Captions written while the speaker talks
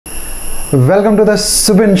Welcome to the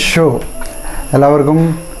Subin Show. എല്ലാവർക്കും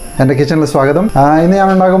എൻ്റെ കിച്ചണിൽ സ്വാഗതം. ഇന്ന് ഞാൻ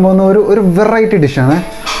ഉണ്ടാക്കാൻ പോകുന്ന ഒരു വെറൈറ്റി ഡിഷാണ്.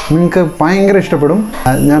 നിങ്ങൾക്ക് ഭയങ്കര ഇഷ്ടപ്പെടും.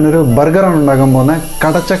 ഞാനൊരു ബർഗറാണ് ഉണ്ടാക്കാൻ പോകുന്നത്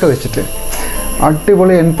കടച്ചക്ക വെച്ചിട്ട്.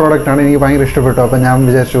 അടിപൊളി എൻഡ് പ്രോഡക്റ്റാണ്, എനിക്ക് ഭയങ്കര ഇഷ്ടപ്പെട്ടു. അപ്പോൾ ഞാൻ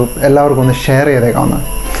വിചാരിച്ചു എല്ലാവർക്കും ഒന്ന് share ചെയ്തേക്കാവുന്ന.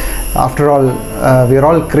 After all we are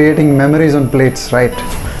all creating memories on plates, right?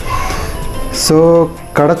 So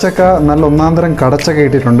കടച്ചക്ക നല്ല ഒന്നാം തരം കടച്ചക്ക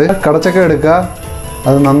ഇട്ടിട്ടുണ്ട്. കടച്ചക്ക എടുക്കുക,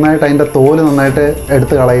 അത് നന്നായിട്ട് അതിൻ്റെ തോല് നന്നായിട്ട്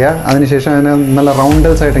എടുത്ത് കളയുക. അതിനുശേഷം അതിനെ നല്ല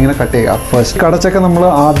റൗണ്ടൽസ് ആയിട്ട് ഇങ്ങനെ കട്ട് ചെയ്യുക. ഫസ്റ്റ് കടച്ചക്ക നമ്മൾ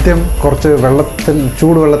ആദ്യം കുറച്ച്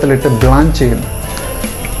ചൂടുവെള്ളത്തിലിട്ട് ബ്ലാഞ്ച് ചെയ്യും.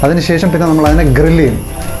 അതിനുശേഷം പിന്നെ നമ്മൾ അതിനെ ഗ്രില്ല് ചെയ്യും.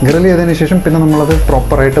 ഗ്രില്ല് ചെയ്തതിന് ശേഷം പിന്നെ നമ്മളത്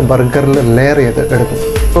പ്രോപ്പറായിട്ട് ബർഗറിൽ ലെയർ ചെയ്ത് എടുക്കും.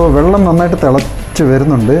 അപ്പോൾ വെള്ളം നന്നായിട്ട് തിളച്ച്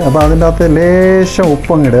വരുന്നുണ്ട്. അപ്പോൾ അതിൻ്റെ അകത്ത് ലേശം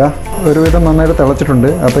ഉപ്പങ്ങിടുക. ഒരുവിധം നന്നായിട്ട് തിളച്ചിട്ടുണ്ട്.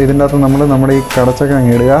 അപ്പോൾ ഇതിൻ്റെ അകത്ത് നമ്മുടെ ഈ കടച്ചക്ക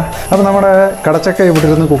അങ്ങ് ഇടുക. അപ്പോൾ നമ്മുടെ കടച്ചക്ക ഇവിടെ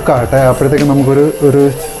ഇരുന്ന് കുക്കാകട്ടെ. അപ്പോഴത്തേക്കും നമുക്കൊരു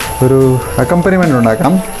അക്കമ്പനിമെൻ്റ്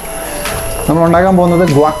ഉണ്ടാക്കാം. നമ്മൾ ഉണ്ടാക്കാൻ പോകുന്നത്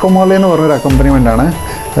ഗ്വാക്കമോലെ എന്ന് പറഞ്ഞൊരു അക്കമ്പനിമെൻ്റാണ്.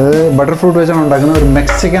 അത് ബട്ടർ ഫ്രൂട്ട് വെച്ചാണ് ഉണ്ടാക്കുന്നത്. ഒരു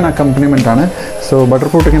മെക്സിക്കൻ അക്കമ്പനിമെൻ്റാണ്. സോ ബട്ടർ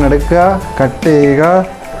ഫ്രൂട്ട് ഇങ്ങനെ എടുക്കുക, കട്ട് ചെയ്യുക,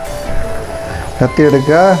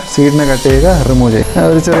 കത്തിയെടുക്കുക, സീഡിനെ കട്ട് ചെയ്യുക, റിമൂവ് ചെയ്യുക.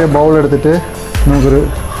 ഒരു ചെറിയ ബൗൾ എടുത്തിട്ട് നമുക്കൊരു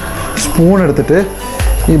സ്പൂൺ എടുത്തിട്ട്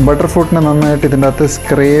ഈ ബട്ടർ ഫ്രൂട്ടിനെ നന്നായിട്ട് ഇതിൻ്റെ അകത്ത്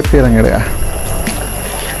സ്ക്രേപ്പ് ചെയ്തങ്ങിടുക.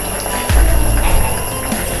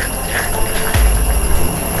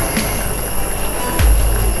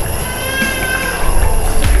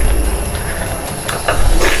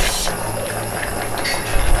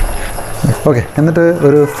 ഓക്കെ, എന്നിട്ട്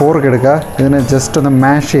ഒരു ഫോർക്ക് എടുക്കുക. ഇതിനെ ജസ്റ്റ് ഒന്ന്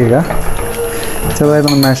മാഷ് ചെയ്യുക,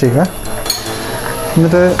 ചെറുതായിട്ടൊന്ന് മാഷ് ചെയ്യുക.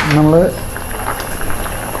 എന്നിട്ട് നമ്മൾ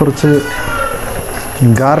കുറച്ച്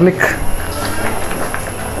ഗാർലിക്,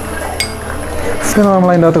 പിന്നെ നമ്മൾ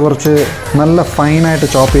അതിൻ്റെ അകത്ത് കുറച്ച് നല്ല ഫൈനായിട്ട്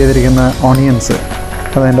ചോപ്പ് ചെയ്തിരിക്കുന്ന ഓണിയൻസ്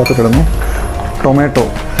അതതിൻ്റെ അകത്ത് ഇടുന്നു. ടൊമാറ്റോ,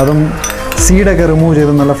 അതും സീഡൊക്കെ റിമൂവ്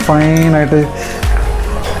ചെയ്ത് നല്ല ഫൈനായിട്ട്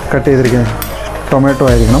കട്ട് ചെയ്തിരിക്കുന്ന ടൊമാറ്റോ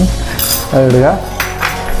ആയിരിക്കണം, അതിടുക.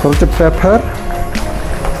 കുറച്ച് പെപ്പർ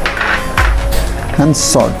ആൻഡ്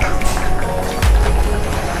സോൾട്ട്,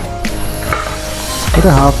 ഒരു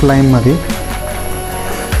ഹാഫ് ലൈം മതി.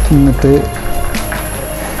 എന്നിട്ട്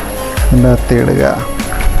ഇതിൻ്റെ അകത്ത് ഇടുക.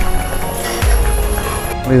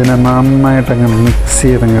 ഇതിനെ നന്നായിട്ടങ്ങ് മിക്സ്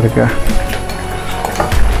ചെയ്തങ്ങ് എടുക്കുക.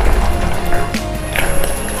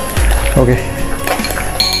 ഓക്കെ,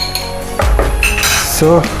 സോ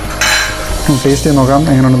ടേസ്റ്റ് ചെയ്ത് നോക്കാം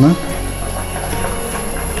എങ്ങനെയുണ്ടെന്ന്.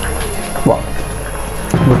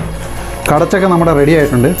 കടച്ചക്ക നമ്മുടെ റെഡി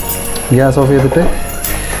ആയിട്ടുണ്ട്. ഗ്യാസ് ഓഫ് ചെയ്തിട്ട്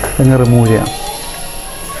അങ്ങ് റിമൂവ് ചെയ്യാം.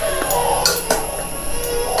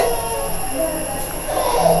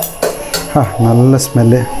 നല്ല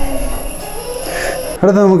സ്മെല്ല്.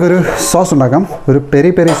 അടുത്ത് നമുക്കൊരു സോസ് ഉണ്ടാക്കാം. ഒരു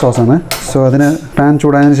പെരി സോസാണ്. സോ അതിന് പാൻ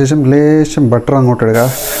ചൂടായതിനു ശേഷം ലേശം ബട്ടർ അങ്ങോട്ട് ഇടുക.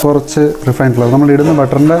 കുറച്ച് റിഫൈൻഡ് ഫ്ലവർ, നമ്മൾ ഇടുന്ന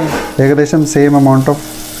ബട്ടറിൻ്റെ ഏകദേശം same amount of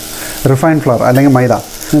refined flower അല്ലെങ്കിൽ മൈദ.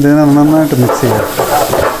 ഇതിനെ നന്നായിട്ട് മിക്സ് ചെയ്യുക.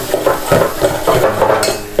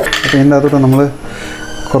 അപ്പോൾ ഇതിൻ്റെ അകത്തോട്ട് നമ്മൾ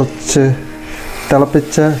കുറച്ച്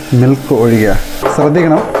തിളപ്പിച്ച മിൽക്ക് ഒഴിക്കുക.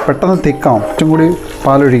 ശ്രദ്ധിക്കണം, പെട്ടെന്ന് തിക്കാവും. കുറച്ചും കൂടി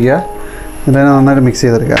പാലൊഴിക്കുക. ഇതിനെ നന്നായിട്ട് മിക്സ്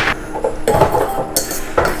ചെയ്തെടുക്കുക.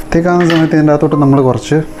 തിക്കാവുന്ന സമയത്ത് ഇതിൻ്റെ അകത്തോട്ട് നമ്മൾ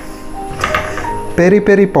കുറച്ച്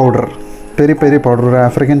പെരി പൗഡർ, ഒരു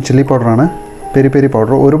ആഫ്രിക്കൻ ചില്ലി പൗഡറാണ്. പെരി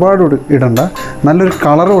പൗഡർ ഒരുപാട് ഇടണ്ട, നല്ലൊരു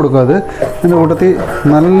കളർ കൊടുക്കുക. അത് അതിൻ്റെ കൂട്ടത്തിൽ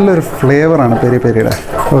നല്ലൊരു ഫ്ലേവറാണ് പെരിയുടെ.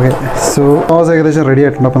 ഓക്കെ, സോ സോസ് ഏകദേശം റെഡി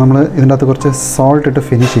ആയിട്ടുണ്ട്. അപ്പോൾ നമ്മൾ ഇതിൻ്റെ അകത്ത് കുറച്ച് സോൾട്ട് ഇട്ട്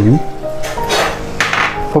ഫിനിഷ് ചെയ്യും.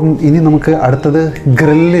 അപ്പം ഇനി നമുക്ക് അടുത്തത്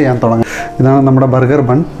ഗ്രില്ല് ചെയ്യാൻ തുടങ്ങാം. ഇതാണ് നമ്മുടെ ബർഗർ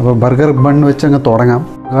ബൺ. അപ്പോൾ ബർഗർ ബൺ വെച്ച് അങ്ങ് തുടങ്ങാം.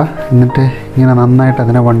 എന്നിട്ട് ഇങ്ങനെ നന്നായിട്ട്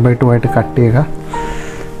അതിനെ 1/2 ആയിട്ട് കട്ട് ചെയ്യുക.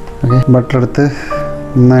 ഓക്കെ, ബട്ടർ എടുത്ത്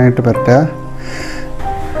നന്നായിട്ട് പുരട്ടുക.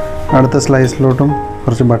 അടുത്ത സ്ലൈസിലോട്ടും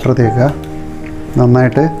കുറച്ച് ബട്ടർ തേക്കുക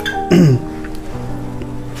നന്നായിട്ട്.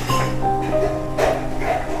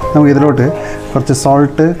 നമുക്കിതിലോട്ട് കുറച്ച്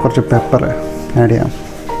സോൾട്ട്, കുറച്ച് പെപ്പർ ആഡ് ചെയ്യാം.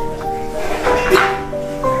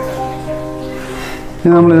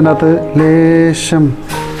 ഇനി നമ്മൾ ഇതിൻ്റെ അകത്ത് ലേശം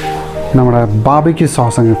നമ്മുടെ ബാർബിക്യൂ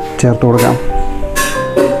സോസ് അങ്ങ് ചേർത്ത് കൊടുക്കാം.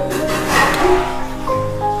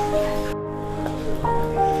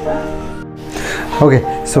 ഓക്കെ,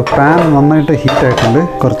 സോ പാൻ നന്നായിട്ട് ഹീറ്റായിട്ടുണ്ട്.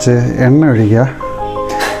 കുറച്ച് എണ്ണ ഒഴിക്കുക.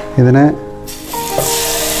 ഇതിനെ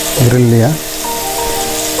ഗ്രില്ല് ചെയ്യുക.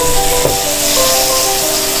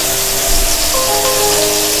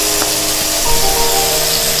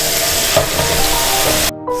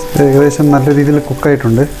 ഏകദേശം നല്ല രീതിയിൽ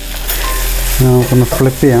കുക്കായിട്ടുണ്ട്. നമുക്കൊന്ന്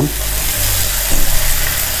ഫ്ലിപ്പ് ചെയ്യാം.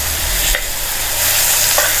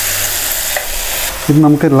 ഇത്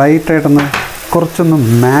നമുക്ക് ലൈറ്റായിട്ടൊന്ന് കുറച്ചൊന്ന്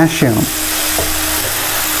മാഷ് ചെയ്യണം.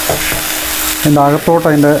 ഇതിൻ്റെ അകത്തോട്ട്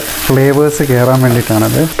അതിൻ്റെ ഫ്ലേവേഴ്സ് കയറാൻ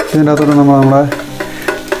വേണ്ടിയിട്ടാണത്. ഇതിൻ്റെ അകത്തോട്ട് നമ്മുടെ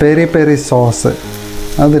പെരി സോസ്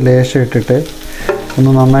അത് ലേശം ഇട്ടിട്ട്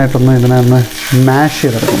ഒന്ന് നന്നായിട്ടൊന്ന് ഇതിനെ ഒന്ന് മാഷ്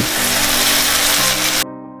ചെയ്തെടുക്കും.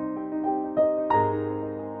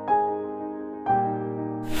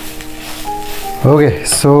 ഓക്കെ,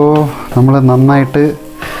 സോ നമ്മൾ നന്നായിട്ട്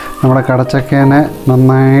നമ്മുടെ കടച്ചക്കേനെ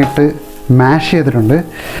നന്നായിട്ട് മാഷ് ചെയ്തിട്ടുണ്ട്.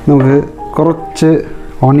 നമുക്ക് കുറച്ച്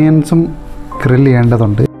ഓണിയൻസും ഗ്രിൽ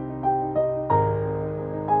ചെയ്യേണ്ടതുണ്ട്.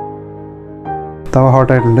 തവ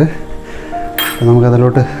ഹോട്ടായിട്ടുണ്ട്.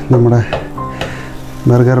 നമുക്കതിലോട്ട് നമ്മുടെ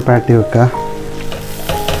ബർഗർ പാറ്റി വെക്കുക.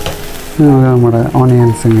 നമുക്ക് നമ്മുടെ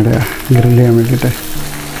ഓണിയൻസ് ഇങ്ങനെ ഗ്രിൽ ചെയ്യാൻ വേണ്ടിയിട്ട്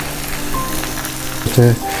കുറച്ച്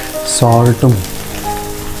സോൾട്ടും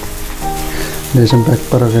ലേശം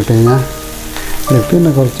പെപ്പറൊക്കെ ഇട്ട് കഴിഞ്ഞാൽ പിന്നെ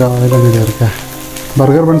കുറച്ച് ഓയിലൊക്കെ ചേർക്കുക.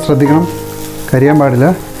 ബർഗർ ബൺ ശ്രദ്ധിക്കണം, കരിയാൻ പാടില്ല.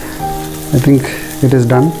 I think it is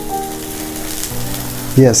done.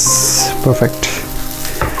 Yes, perfect.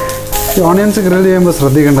 ഈ ഓണിയൻസ് ഗ്രിൽ ചെയ്യുമ്പോൾ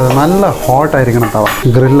ശ്രദ്ധിക്കേണ്ടത് നല്ല ഹോട്ടായിരിക്കണം തവ.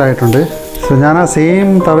 ഗ്രില്ലായിട്ടുണ്ട്. സോ ഞാൻ ആ സെയിം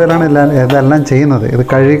തവയിലാണ് ഇതെല്ലാം ചെയ്യുന്നത്. ഇത്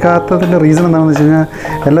കഴുകാത്തതിൻ്റെ റീസൺ എന്താണെന്ന് വെച്ച് കഴിഞ്ഞാൽ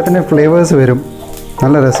എല്ലാത്തിൻ്റെയും ഫ്ലേവേഴ്സ് വരും.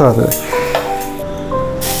 നല്ല രസമാണ് അത്.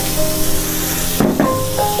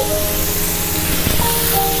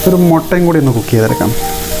 ഒരു മുട്ടയും കൂടി ഒന്ന് കുക്ക് ചെയ്തെടുക്കാം.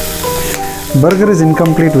 Burger is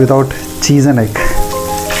incomplete without cheese and egg.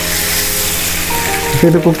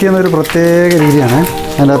 ഇത് കുക്ക് ചെയ്യുന്ന ഒരു പ്രത്യേക രീതിയാണ്.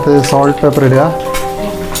 അതിനകത്ത് സോൾട്ട്, പെപ്പർ ഇടുക,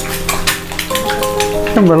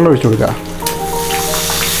 വെള്ളം ഒഴിച്ചു കൊടുക്കുക.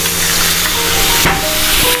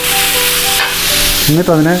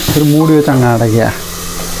 എന്നിട്ട് അതിനെ ഒരു മൂടി വെച്ച് അങ്ങ് അടയ്ക്കുക.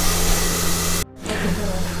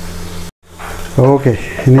 ഓക്കെ,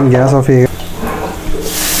 ഇനി ഗ്യാസ് ഓഫ് ചെയ്യുക.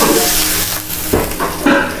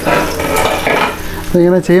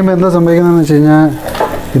 ഇങ്ങനെ ചെയ്യുമ്പോൾ എന്താ സംഭവിക്കുന്നതെന്ന് വെച്ച് കഴിഞ്ഞാൽ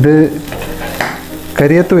ഇത്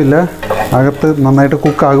കരിയത്തുമില്ല, അകത്ത് നന്നായിട്ട്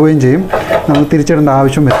കുക്കാകുകയും ചെയ്യും. നമ്മൾ തിരിച്ചിടേണ്ട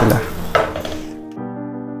ആവശ്യം വരത്തില്ല.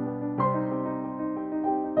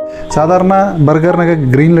 സാധാരണ ബർഗറിനൊക്കെ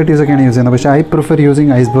ഗ്രീൻ ലെറ്റീസൊക്കെയാണ് യൂസ് ചെയ്യുന്നത്. പക്ഷേ I prefer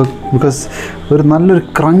using iceberg because ഒരു നല്ലൊരു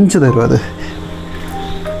ക്രഞ്ച് തരും അത്.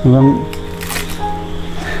 അപ്പം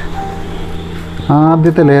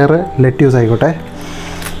ആദ്യത്തെ ലെയർ ലെറ്റ്യൂസ് ആയിക്കോട്ടെ.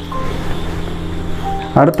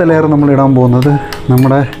 അടുത്ത ലെയർ നമ്മൾ ഇടാൻ പോകുന്നത്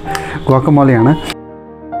നമ്മുടെ ഗുവാക്കമോളിയാണ്.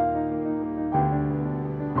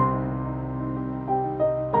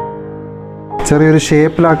 ചെറിയൊരു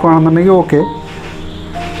ഷേപ്പിലാക്കുകയാണെന്നുണ്ടെങ്കിൽ ഓക്കെ,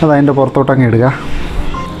 അതതിൻ്റെ പുറത്തോട്ടങ്ങ് ഇടുക.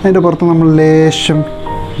 അതിൻ്റെ പുറത്ത് നമ്മൾ ലേശം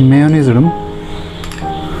മയോണീസ് ഇടും,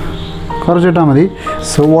 കുറച്ചിട്ടാൽ മതി.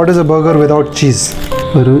 So what is A burger without cheese?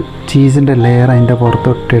 ഒരു ചീസിൻ്റെ ലെയർ അതിൻ്റെ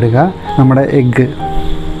പുറത്തോട്ടിടുക. നമ്മുടെ എഗ്ഗ്,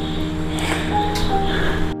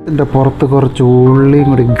 അതിൻ്റെ പുറത്ത് കുറച്ച് ഉള്ളിയും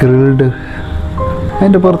കൂടി ഗ്രിൽഡ്,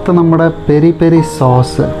 അതിൻ്റെ പുറത്ത് നമ്മുടെ പെരി പെരി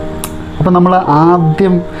സോസ്. അപ്പോൾ നമ്മൾ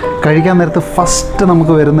ആദ്യം കഴിക്കാൻ നേരത്ത് ഫസ്റ്റ്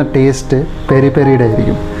നമുക്ക് വരുന്ന ടേസ്റ്റ് പെരി പെരിയുടെ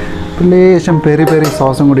ആയിരിക്കും. ലേശം പെരി പെരി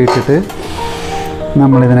സോസും കൂടി ഇട്ടിട്ട്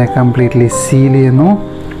നമ്മളിതിനെ കംപ്ലീറ്റ്ലി സീൽ ചെയ്യുന്നു.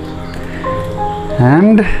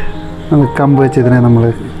 ആൻഡ് അത് കമ്പ് വെച്ച് ഇതിനെ നമ്മൾ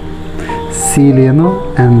സീൽ ചെയ്യുന്നു.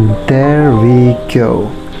 And there we go.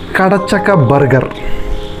 കടച്ചക്ക burger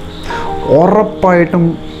ഉറപ്പായിട്ടും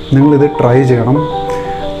നിങ്ങളിത് ട്രൈ ചെയ്യണം.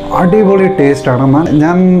 അടിപൊളി ടേസ്റ്റാണ്.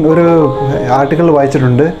 ഞാൻ ഒരു ആർട്ടിക്കിൾ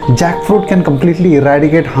വായിച്ചിട്ടുണ്ട്, Jack fruit can completely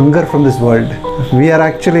eradicate hunger from this world. V are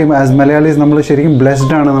actually as Malayalees നമ്മൾ ശരിക്കും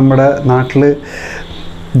ബ്ലെസ്ഡ് ആണ്. നമ്മുടെ നാട്ടിൽ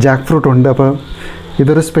ജാക്ക് ഫ്രൂട്ട് ഉണ്ട്. അപ്പോൾ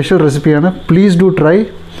ഇതൊരു സ്പെഷ്യൽ റെസിപ്പിയാണ്. Please do try.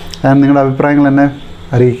 ആൻഡ് നിങ്ങളുടെ അഭിപ്രായങ്ങൾ എന്നെ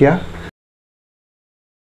അറിയിക്കുക.